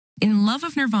In Love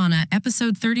of Nirvana,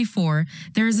 episode 34,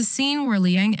 there is a scene where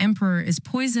Liang Emperor is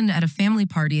poisoned at a family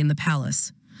party in the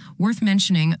palace. Worth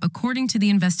mentioning, according to the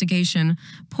investigation,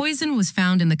 poison was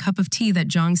found in the cup of tea that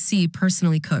Jiang Ci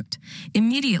personally cooked.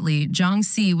 Immediately, Jiang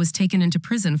Ci was taken into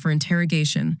prison for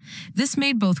interrogation. This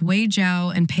made both Wei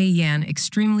Zhao and Pei Yan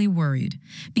extremely worried.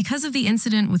 Because of the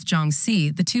incident with Jiang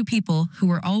Ci, the two people, who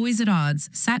were always at odds,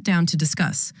 sat down to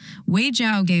discuss. Wei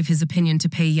Zhao gave his opinion to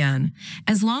Pei Yan.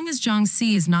 As long as Jiang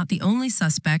Ci is not the only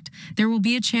suspect, there will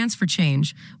be a chance for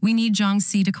change. We need Jiang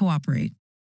Ci to cooperate.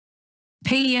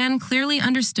 Pei Yan clearly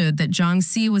understood that Jiang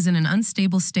Ci was in an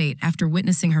unstable state after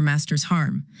witnessing her master's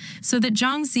harm. So that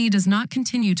Jiang Ci does not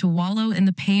continue to wallow in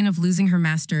the pain of losing her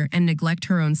master and neglect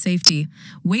her own safety,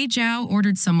 Wei Zhao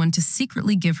ordered someone to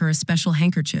secretly give her a special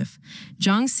handkerchief.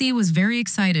 Jiang Ci was very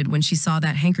excited when she saw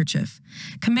that handkerchief.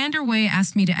 Commander Wei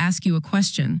asked me to ask you a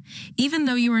question. Even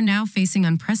though you are now facing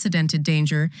unprecedented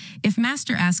danger, if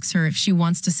Master asks her if she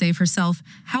wants to save herself,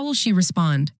 how will she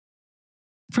respond?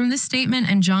 From this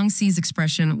statement and Jiang Ci's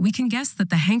expression, we can guess that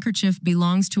the handkerchief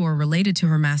belongs to or related to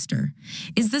her master.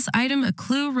 Is this item a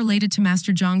clue related to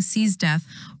Master Jiang Ci's death,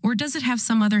 or does it have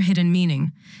some other hidden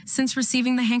meaning? Since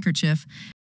receiving the handkerchief,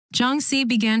 Jiang Ci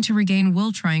began to regain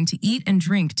will, trying to eat and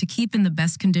drink to keep in the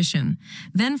best condition,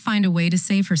 then find a way to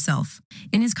save herself.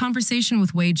 In his conversation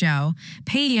with Wei Zhao,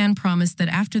 Pei Yan promised that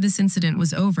after this incident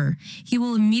was over, he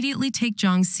will immediately take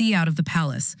Jiang Ci out of the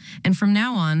palace, and from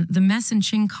now on, the mess in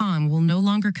Qing Kong will no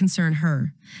longer concern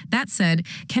her. That said,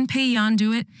 can Pei Yan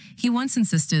do it? He once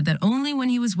insisted that only when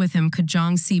he was with him could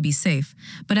Jiang Ci be safe,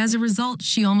 but as a result,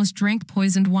 she almost drank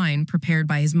poisoned wine prepared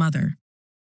by his mother.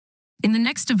 In the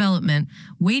next development,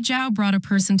 Wei Zhao brought a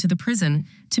person to the prison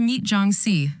to meet Jiang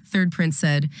Ci. Third Prince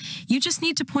said, "You just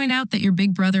need to point out that your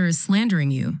big brother is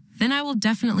slandering you. Then I will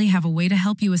definitely have a way to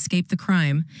help you escape the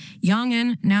crime.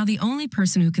 Yang, now the only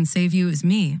person who can save you is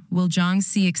me. Will Jiang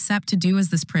Ci accept to do as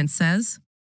this prince says?"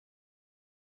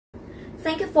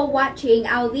 Thank you for watching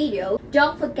our video.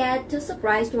 Don't forget to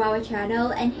subscribe to our channel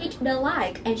and hit the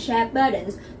like and share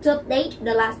buttons to update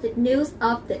the latest news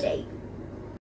of the day.